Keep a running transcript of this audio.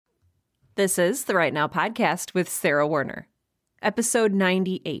This is the Right Now podcast with Sarah Werner. Episode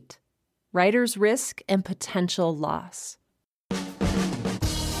 98, Writer's Risk and Potential Loss.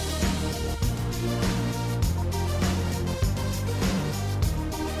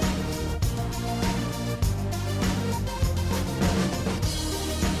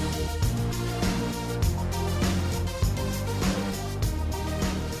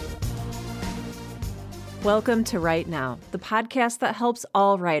 Welcome to Right Now, the podcast that helps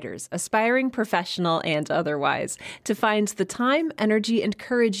all writers, aspiring professional and otherwise, to find the time, energy, and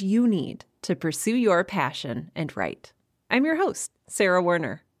courage you need to pursue your passion and write. I'm your host, Sarah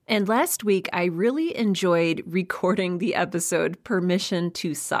Werner. And last week, I really enjoyed recording the episode Permission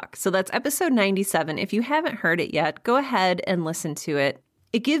to Suck. So that's episode 97. If you haven't heard it yet, go ahead and listen to it.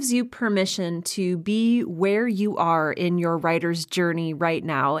 It gives you permission to be where you are in your writer's journey right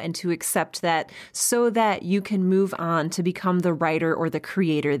now and to accept that so that you can move on to become the writer or the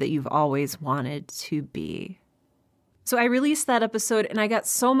creator that you've always wanted to be. So I released that episode and I got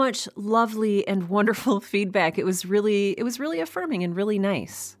so much lovely and wonderful feedback. It was really affirming and really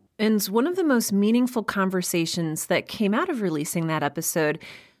nice. And one of the most meaningful conversations that came out of releasing that episode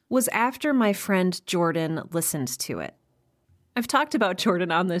was after my friend Jordan listened to it. I've talked about Jordan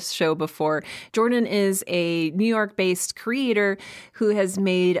on this show before. Jordan is a New York-based creator who has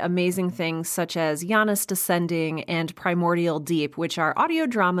made amazing things such as Giannis Descending and Primordial Deep, which are audio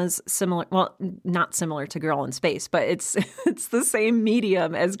dramas similar, well, not similar to Girl in Space, but it's the same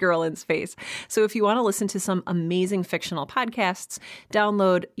medium as Girl in Space. So if you want to listen to some amazing fictional podcasts,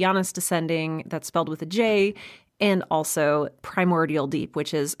 download Giannis Descending, that's spelled with a J, and also Primordial Deep,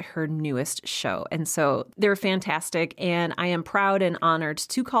 which is her newest show. And so they're fantastic, and I am proud and honored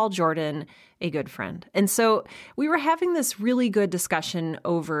to call Jordan a good friend. And so we were having this really good discussion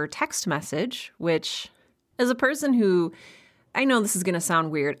over text message, which, as a person who, I know this is going to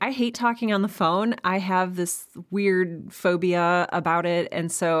sound weird, I hate talking on the phone. I have this weird phobia about it.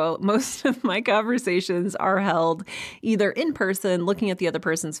 And so most of my conversations are held either in person, looking at the other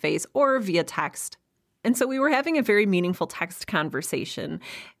person's face, or via text. And so we were having a very meaningful text conversation.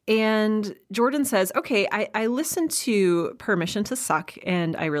 And Jordan says, okay, I listened to Permission to Suck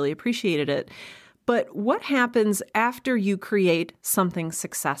and I really appreciated it. But what happens after you create something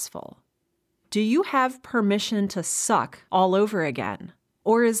successful? Do you have permission to suck all over again?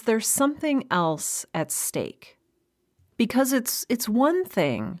 Or is there something else at stake? Because it's one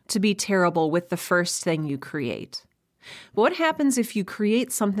thing to be terrible with the first thing you create. What happens if you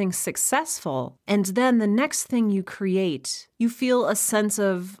create something successful and then the next thing you create, you feel a sense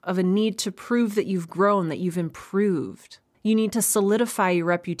of a need to prove that you've grown, that you've improved. You need to solidify your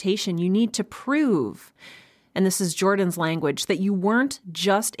reputation. You need to prove, and this is Jordan's language, that you weren't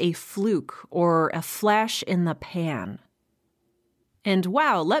just a fluke or a flash in the pan. And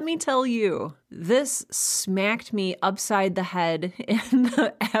wow, let me tell you, this smacked me upside the head in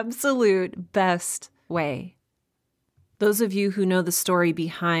the absolute best way. Those of you who know the story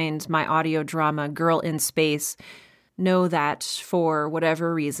behind my audio drama, Girl in Space, know that for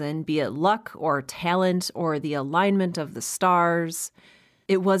whatever reason, be it luck or talent or the alignment of the stars,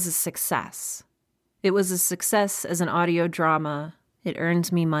 it was a success. It was a success as an audio drama. It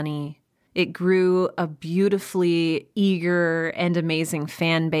earned me money. It grew a beautifully eager and amazing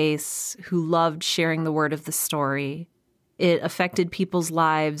fan base who loved sharing the word of the story. It affected people's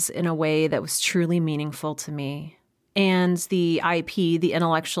lives in a way that was truly meaningful to me. And the IP, the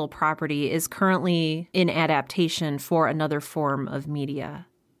intellectual property, is currently in adaptation for another form of media.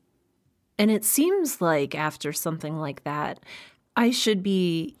 And it seems like after something like that, I should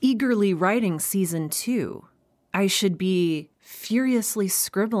be eagerly writing season 2. I should be furiously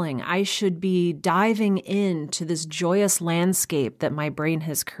scribbling. I should be diving into this joyous landscape that my brain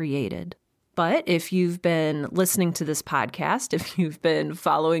has created. But if you've been listening to this podcast, if you've been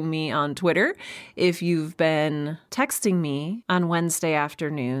following me on Twitter, if you've been texting me on Wednesday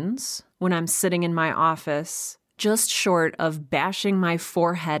afternoons when I'm sitting in my office, just short of bashing my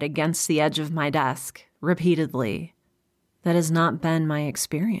forehead against the edge of my desk repeatedly, that has not been my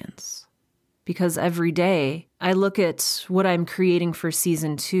experience. Because every day I look at what I'm creating for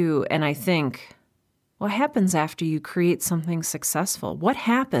season 2 and I think, what happens after you create something successful? What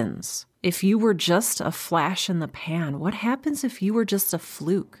happens if you were just a flash in the pan? What happens if you were just a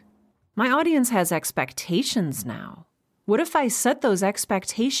fluke? My audience has expectations now. What if I set those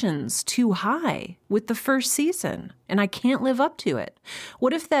expectations too high with the first season and I can't live up to it?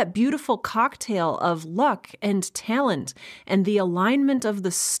 What if that beautiful cocktail of luck and talent and the alignment of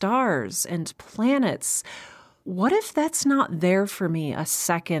the stars and planets, what if that's not there for me a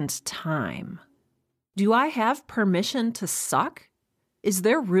second time? Do I have permission to suck? Is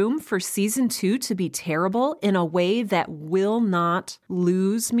there room for season 2 to be terrible in a way that will not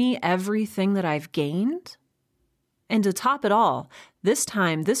lose me everything that I've gained? And to top it all, this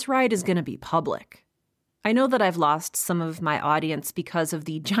time, this ride is going to be public. I know that I've lost some of my audience because of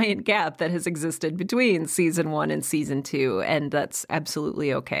the giant gap that has existed between season 1 and season 2, and that's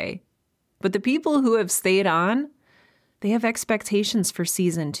absolutely okay. But the people who have stayed on, they have expectations for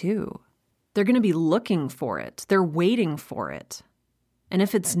season 2. They're going to be looking for it. They're waiting for it. And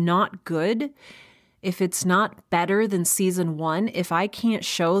if it's not good, if it's not better than season 1, if I can't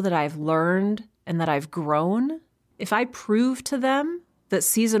show that I've learned and that I've grown, if I prove to them that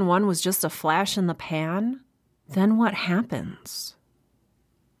season 1 was just a flash in the pan, then what happens?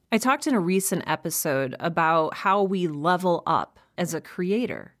 I talked in a recent episode about how we level up as a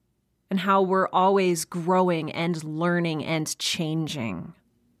creator and how we're always growing and learning and changing.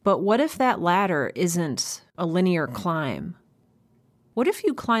 But what if that ladder isn't a linear climb? What if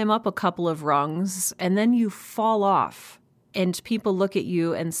you climb up a couple of rungs and then you fall off and people look at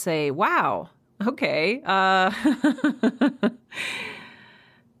you and say, wow, okay, I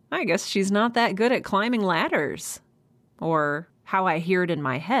guess she's not that good at climbing ladders. Or how I hear it in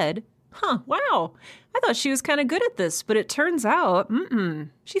my head, wow, I thought she was kind of good at this, but it turns out,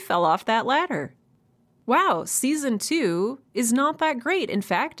 she fell off that ladder. Wow, season 2 is not that great. In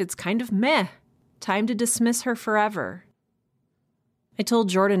fact, it's kind of meh. Time to dismiss her forever. I told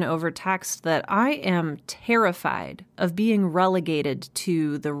Jordan over text that I am terrified of being relegated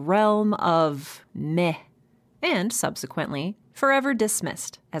to the realm of meh, and subsequently, forever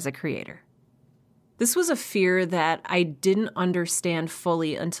dismissed as a creator. This was a fear that I didn't understand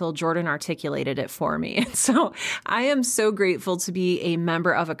fully until Jordan articulated it for me. And so I am so grateful to be a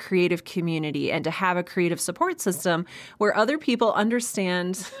member of a creative community and to have a creative support system where other people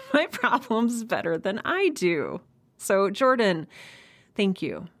understand my problems better than I do. So Jordan, thank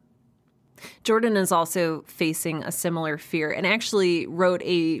you. Jordan is also facing a similar fear and actually wrote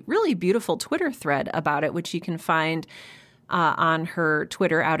a really beautiful Twitter thread about it, which you can find on her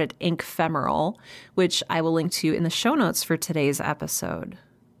Twitter out at Inkfemoral, which I will link to in the show notes for today's episode.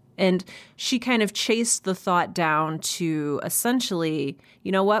 And she kind of chased the thought down to essentially,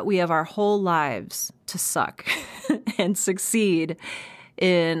 you know what, we have our whole lives to suck and succeed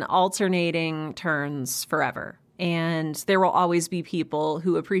in alternating turns forever. And there will always be people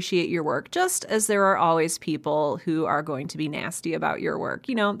who appreciate your work, just as there are always people who are going to be nasty about your work.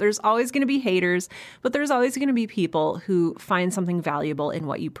 You know, there's always going to be haters, but there's always going to be people who find something valuable in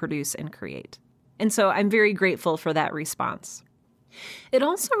what you produce and create. And so I'm very grateful for that response. It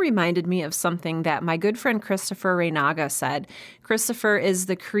also reminded me of something that my good friend Christopher Reynaga said. Christopher is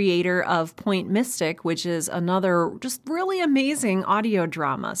the creator of Point Mystic, which is another just really amazing audio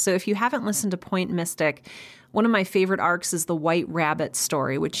drama. So if you haven't listened to Point Mystic, one of my favorite arcs is the White Rabbit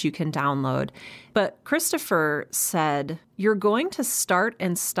story, which you can download. But Christopher said, you're going to start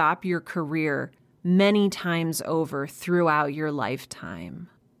and stop your career many times over throughout your lifetime.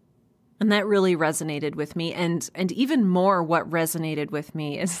 And that really resonated with me. And even more, what resonated with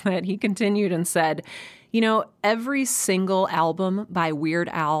me is that he continued and said, you know, every single album by Weird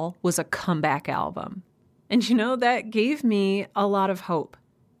Al was a comeback album. And, you know, that gave me a lot of hope.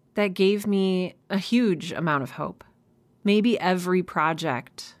 That gave me a huge amount of hope. Maybe every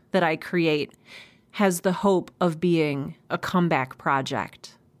project that I create has the hope of being a comeback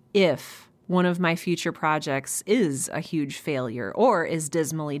project if one of my future projects is a huge failure or is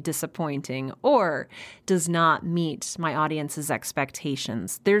dismally disappointing or does not meet my audience's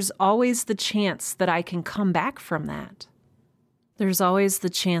expectations. There's always the chance that I can come back from that. There's always the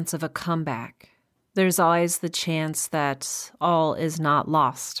chance of a comeback. There's always the chance that all is not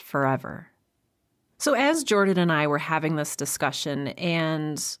lost forever. So as Jordan and I were having this discussion,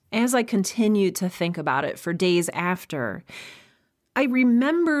 and as I continued to think about it for days after, I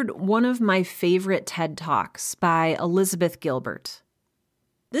remembered one of my favorite TED Talks by Elizabeth Gilbert.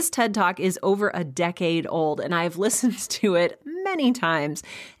 This TED Talk is over a decade old, and I've listened to it many times,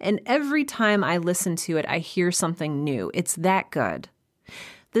 and every time I listen to it, I hear something new. It's that good.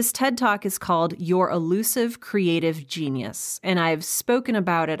 This TED Talk is called Your Elusive Creative Genius, and I've spoken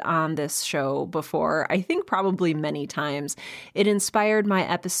about it on this show before, I think probably many times. It inspired my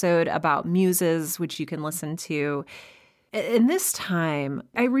episode about muses, which you can listen to. And this time,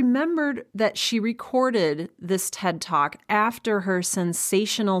 I remembered that she recorded this TED Talk after her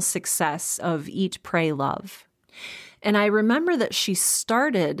sensational success of Eat, Pray, Love. And I remember that she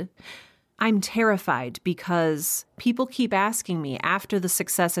started, I'm terrified because people keep asking me after the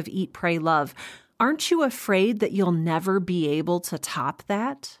success of Eat, Pray, Love, aren't you afraid that you'll never be able to top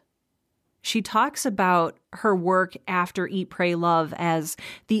that? She talks about her work after Eat, Pray, Love as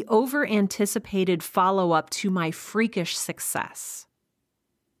the over-anticipated follow-up to my freakish success.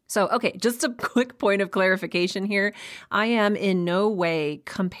 So, okay, just a quick point of clarification here. I am in no way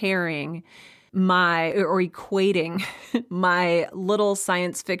comparing or equating my little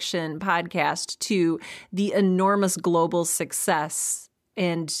science fiction podcast to the enormous global success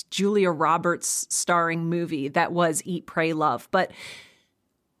and Julia Roberts starring movie that was Eat, Pray, Love. But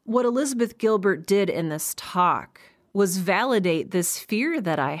what Elizabeth Gilbert did in this talk was validate this fear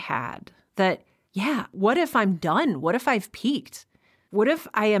that I had that, yeah, what if I'm done? What if I've peaked? What if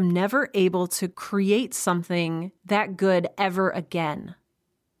I am never able to create something that good ever again?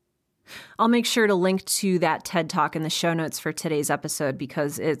 I'll make sure to link to that TED Talk in the show notes for today's episode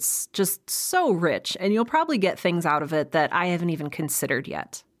because it's just so rich and you'll probably get things out of it that I haven't even considered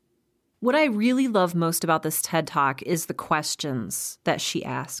yet. What I really love most about this TED Talk is the questions that she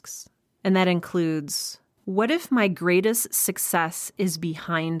asks. And that includes, what if my greatest success is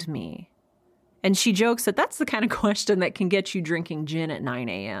behind me? And she jokes that that's the kind of question that can get you drinking gin at 9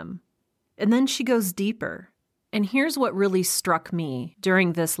 a.m. And then she goes deeper. And here's what really struck me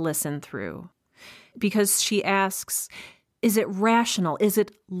during this listen through. Because she asks, is it rational? Is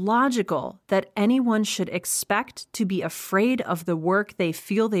it logical that anyone should expect to be afraid of the work they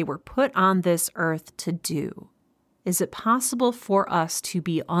feel they were put on this earth to do? Is it possible for us to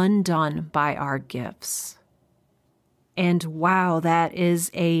be undone by our gifts? And wow, that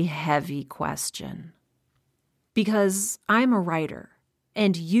is a heavy question. Because I'm a writer,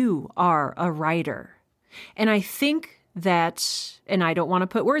 and you are a writer. And I think that, and I don't want to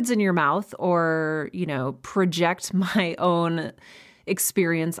put words in your mouth or, project my own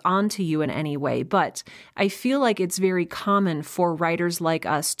experience onto you in any way, but I feel like it's very common for writers like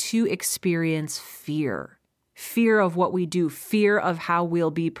us to experience fear. Fear of what we do, fear of how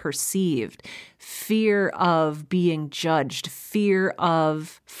we'll be perceived, fear of being judged, fear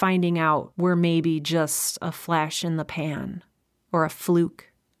of finding out we're maybe just a flash in the pan or a fluke.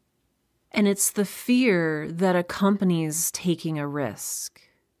 And it's the fear that accompanies taking a risk.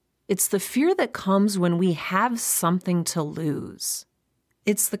 It's the fear that comes when we have something to lose.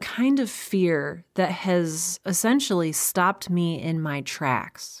 It's the kind of fear that has essentially stopped me in my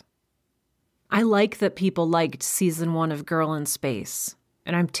tracks. I like that people liked season 1 of Girl in Space,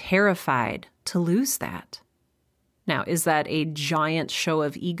 and I'm terrified to lose that. Now, is that a giant show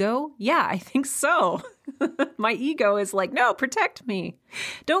of ego? Yeah, I think so. My ego is like, no, protect me.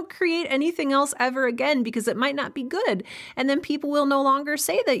 Don't create anything else ever again because it might not be good. And then people will no longer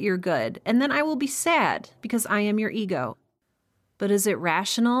say that you're good. And then I will be sad because I am your ego. But is it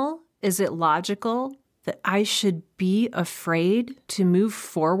rational? Is it logical that I should be afraid to move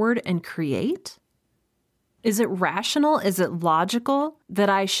forward and create? Is it rational? Is it logical that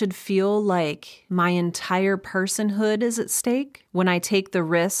I should feel like my entire personhood is at stake when I take the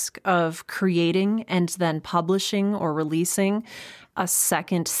risk of creating and then publishing or releasing a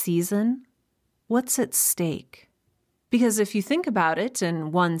second season? What's at stake? Because if you think about it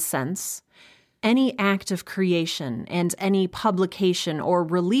in one sense, any act of creation and any publication or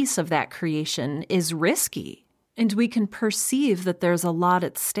release of that creation is risky, and we can perceive that there's a lot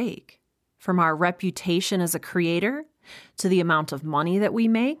at stake. From our reputation as a creator, to the amount of money that we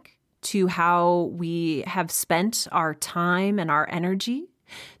make, to how we have spent our time and our energy,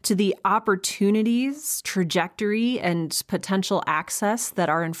 to the opportunities, trajectory, and potential access that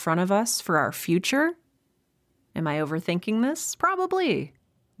are in front of us for our future. Am I overthinking this? Probably.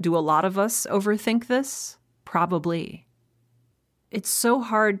 Do a lot of us overthink this? Probably. It's so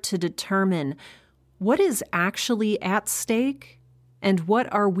hard to determine what is actually at stake and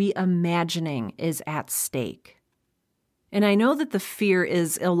what are we imagining is at stake. And I know that the fear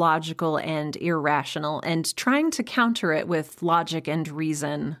is illogical and irrational, and trying to counter it with logic and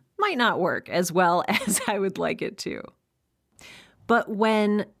reason might not work as well as I would like it to. But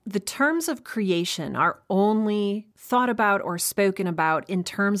when the terms of creation are only thought about or spoken about in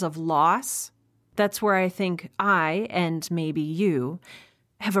terms of loss, that's where I think I, and maybe you,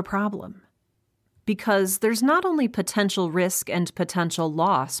 have a problem. Because there's not only potential risk and potential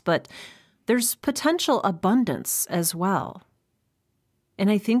loss, but there's potential abundance as well. And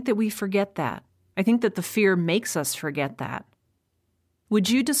I think that we forget that. I think that the fear makes us forget that. Would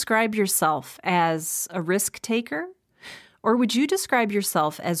you describe yourself as a risk taker? Or would you describe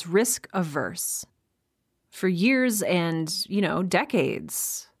yourself as risk averse? For years and,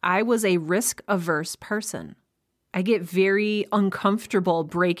 decades, I was a risk averse person. I get very uncomfortable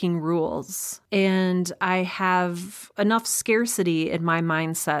breaking rules, and I have enough scarcity in my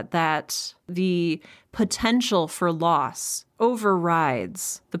mindset that the potential for loss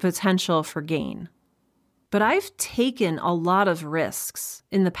overrides the potential for gain. But I've taken a lot of risks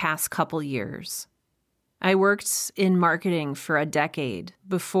in the past couple years. I worked in marketing for a decade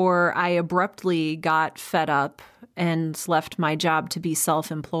before I abruptly got fed up and left my job to be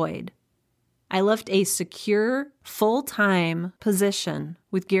self-employed. I left a secure, full-time position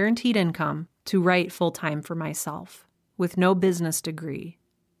with guaranteed income to write full-time for myself with no business degree.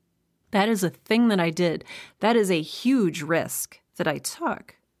 That is a thing that I did. That is a huge risk that I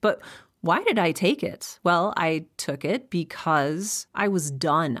took. But why did I take it? Well, I took it because I was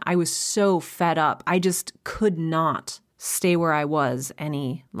done. I was so fed up. I just could not stay where I was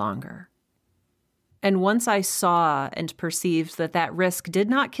any longer. And once I saw and perceived that that risk did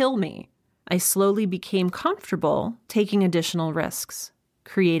not kill me, I slowly became comfortable taking additional risks,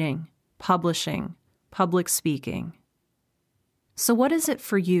 creating, publishing, public speaking. So what is it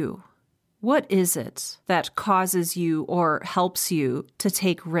for you? What is it that causes you or helps you to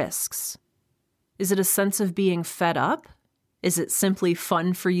take risks? Is it a sense of being fed up? Is it simply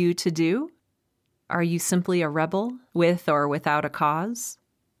fun for you to do? Are you simply a rebel with or without a cause?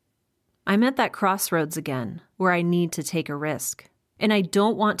 I'm at that crossroads again where I need to take a risk. And I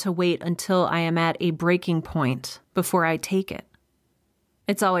don't want to wait until I am at a breaking point before I take it.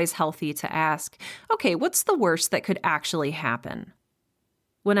 It's always healthy to ask, okay, what's the worst that could actually happen?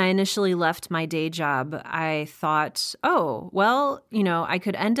 When I initially left my day job, I thought, I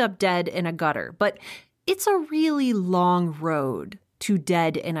could end up dead in a gutter. But it's a really long road to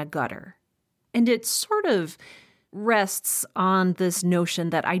dead in a gutter. And it sort of rests on this notion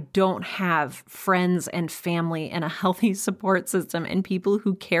that I don't have friends and family and a healthy support system and people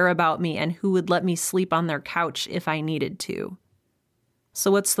who care about me and who would let me sleep on their couch if I needed to.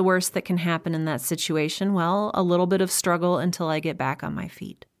 So what's the worst that can happen in that situation? Well, a little bit of struggle until I get back on my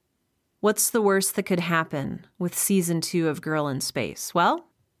feet. What's the worst that could happen with season 2 of Girl in Space? Well,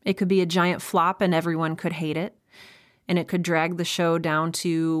 it could be a giant flop and everyone could hate it, and it could drag the show down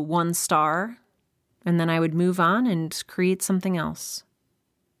to 1 star, and then I would move on and create something else.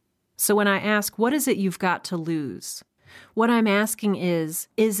 So when I ask, what is it you've got to lose? What I'm asking is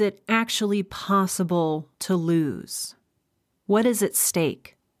it actually possible to lose? What is at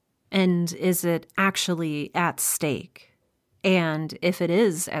stake? And is it actually at stake? And if it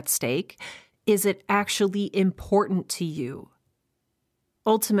is at stake, is it actually important to you?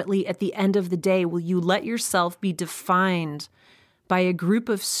 Ultimately, at the end of the day, will you let yourself be defined by a group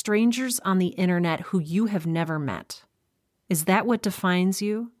of strangers on the internet who you have never met? Is that what defines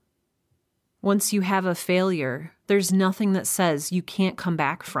you? Once you have a failure, there's nothing that says you can't come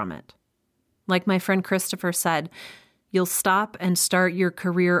back from it. Like my friend Christopher said, you'll stop and start your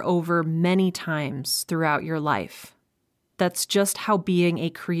career over many times throughout your life. That's just how being a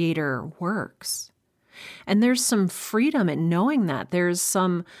creator works. And there's some freedom in knowing that. There's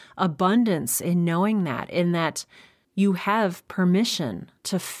some abundance in knowing that, in that you have permission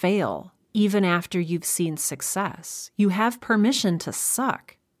to fail even after you've seen success. You have permission to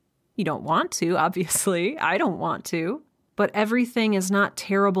suck. You don't want to, obviously. I don't want to. But everything is not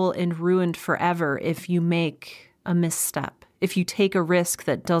terrible and ruined forever if you make a misstep, if you take a risk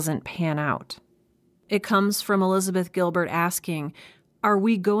that doesn't pan out. It comes from Elizabeth Gilbert asking, are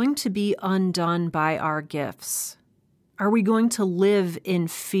we going to be undone by our gifts? Are we going to live in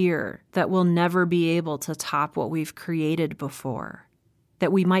fear that we'll never be able to top what we've created before?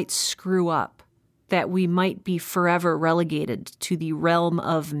 That we might screw up? That we might be forever relegated to the realm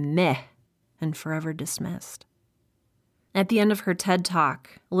of meh and forever dismissed? At the end of her TED Talk,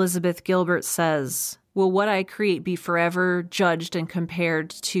 Elizabeth Gilbert says, will what I create be forever judged and compared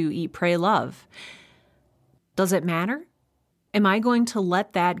to Eat, Pray, Love? Does it matter? Am I going to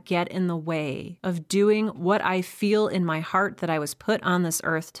let that get in the way of doing what I feel in my heart that I was put on this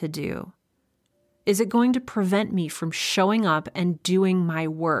earth to do? Is it going to prevent me from showing up and doing my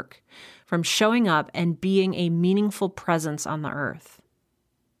work, from showing up and being a meaningful presence on the earth?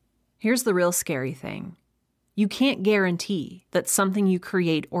 Here's the real scary thing. You can't guarantee that something you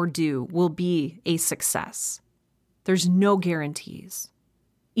create or do will be a success. There's no guarantees.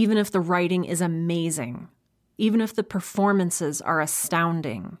 Even if the writing is amazing, even if the performances are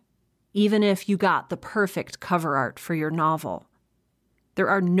astounding, even if you got the perfect cover art for your novel, there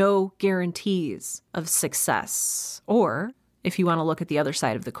are no guarantees of success, or, if you want to look at the other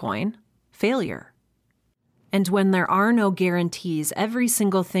side of the coin, failure. And when there are no guarantees, every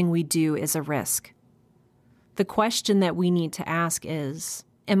single thing we do is a risk. The question that we need to ask is,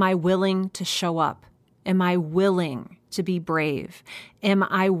 am I willing to show up? Am I willing to be brave? Am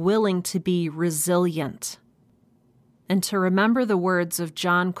I willing to be resilient? And to remember the words of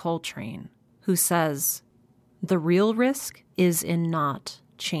John Coltrane, who says, "The real risk is in not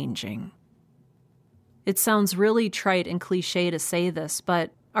changing." It sounds really trite and cliche to say this,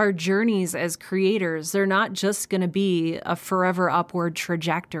 but our journeys as creators, they're not just going to be a forever upward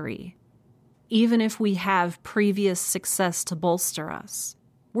trajectory. Even if we have previous success to bolster us,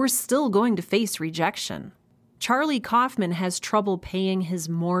 we're still going to face rejection. Charlie Kaufman has trouble paying his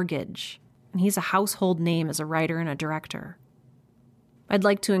mortgage, and he's a household name as a writer and a director. I'd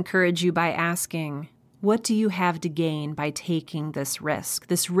like to encourage you by asking, what do you have to gain by taking this risk?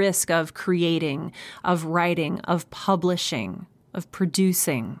 This risk of creating, of writing, of publishing, of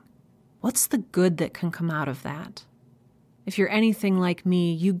producing. What's the good that can come out of that? If you're anything like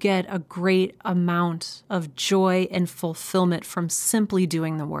me, you get a great amount of joy and fulfillment from simply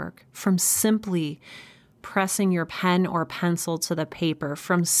doing the work, from simply pressing your pen or pencil to the paper,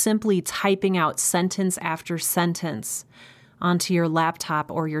 from simply typing out sentence after sentence onto your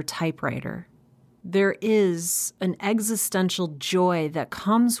laptop or your typewriter. There is an existential joy that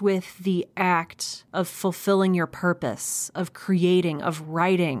comes with the act of fulfilling your purpose, of creating, of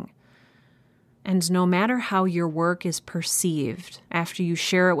writing. And no matter how your work is perceived after you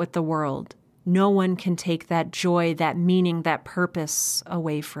share it with the world, no one can take that joy, that meaning, that purpose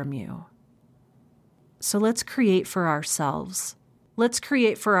away from you. So let's create for ourselves. Let's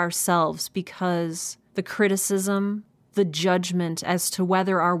create for ourselves because the criticism, the judgment as to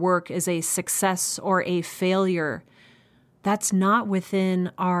whether our work is a success or a failure, that's not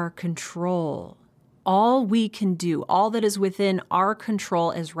within our control. All we can do, all that is within our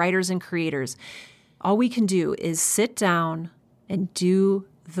control as writers and creators, all we can do is sit down and do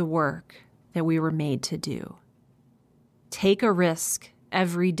the work that we were made to do. Take a risk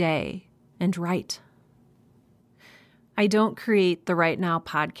every day and write. I don't create the Right Now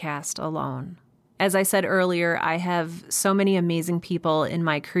podcast alone. As I said earlier, I have so many amazing people in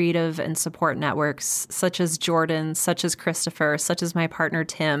my creative and support networks, such as Jordan, such as Christopher, such as my partner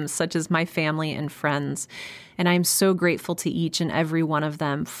Tim, such as my family and friends. And I'm so grateful to each and every one of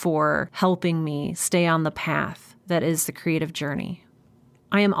them for helping me stay on the path that is the creative journey.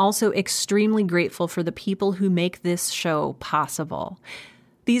 I am also extremely grateful for the people who make this show possible.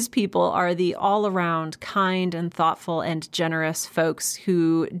 These people are the all-around kind and thoughtful and generous folks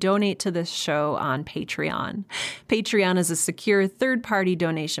who donate to this show on Patreon. Patreon is a secure third-party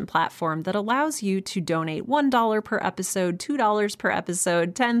donation platform that allows you to donate $1 per episode, $2 per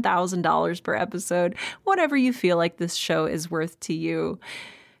episode, $10,000 per episode, whatever you feel like this show is worth to you.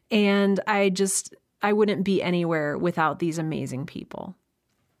 And I wouldn't be anywhere without these amazing people.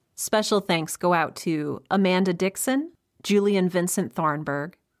 Special thanks go out to Amanda Dixon, Julian Vincent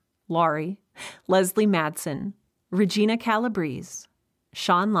Thornburg, Laurie, Leslie Madsen, Regina Calabrese,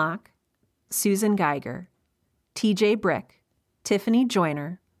 Sean Locke, Susan Geiger, TJ Brick, Tiffany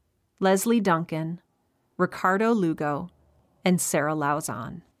Joyner, Leslie Duncan, Ricardo Lugo, and Sarah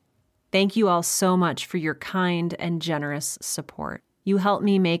Lauzon. Thank you all so much for your kind and generous support. You help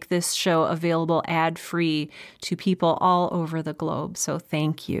me make this show available ad-free to people all over the globe, so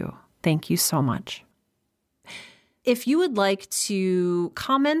thank you. Thank you so much. If you would like to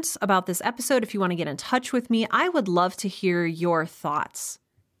comment about this episode, if you want to get in touch with me, I would love to hear your thoughts.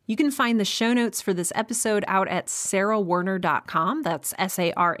 You can find the show notes for this episode out at sarahwerner.com. That's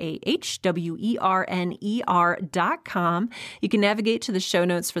sarahwerner.com. You can navigate to the show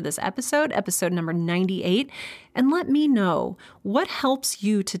notes for this episode number 98, and let me know what helps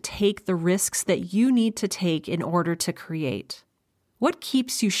you to take the risks that you need to take in order to create. What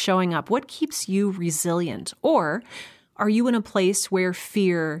keeps you showing up? What keeps you resilient? Or are you in a place where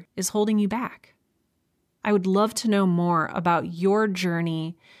fear is holding you back? I would love to know more about your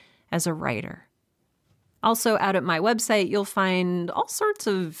journey as a writer. Also, out at my website, you'll find all sorts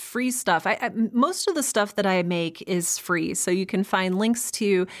of free stuff. Most of the stuff that I make is free, so you can find links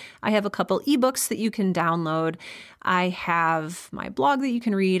to, I have a couple ebooks that you can download. I have my blog that you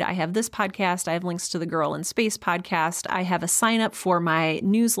can read. I have this podcast. I have links to the Girl in Space podcast. I have a sign up for my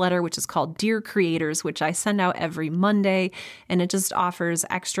newsletter, which is called Dear Creators, which I send out every Monday, and it just offers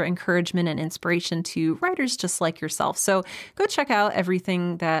extra encouragement and inspiration to writers just like yourself. So go check out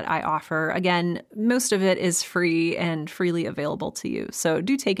everything that I offer. Again, most of it is free and freely available to you, so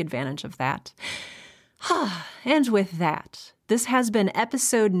do take advantage of that. And with that, this has been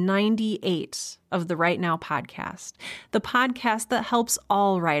episode 98 of the Right Now podcast, the podcast that helps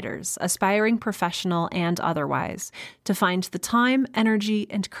all writers, aspiring professional and otherwise, to find the time, energy,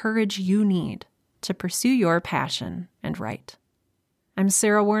 and courage you need to pursue your passion and write. I'm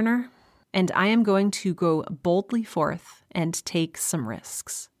Sarah Werner, and I am going to go boldly forth and take some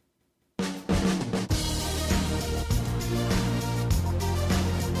risks.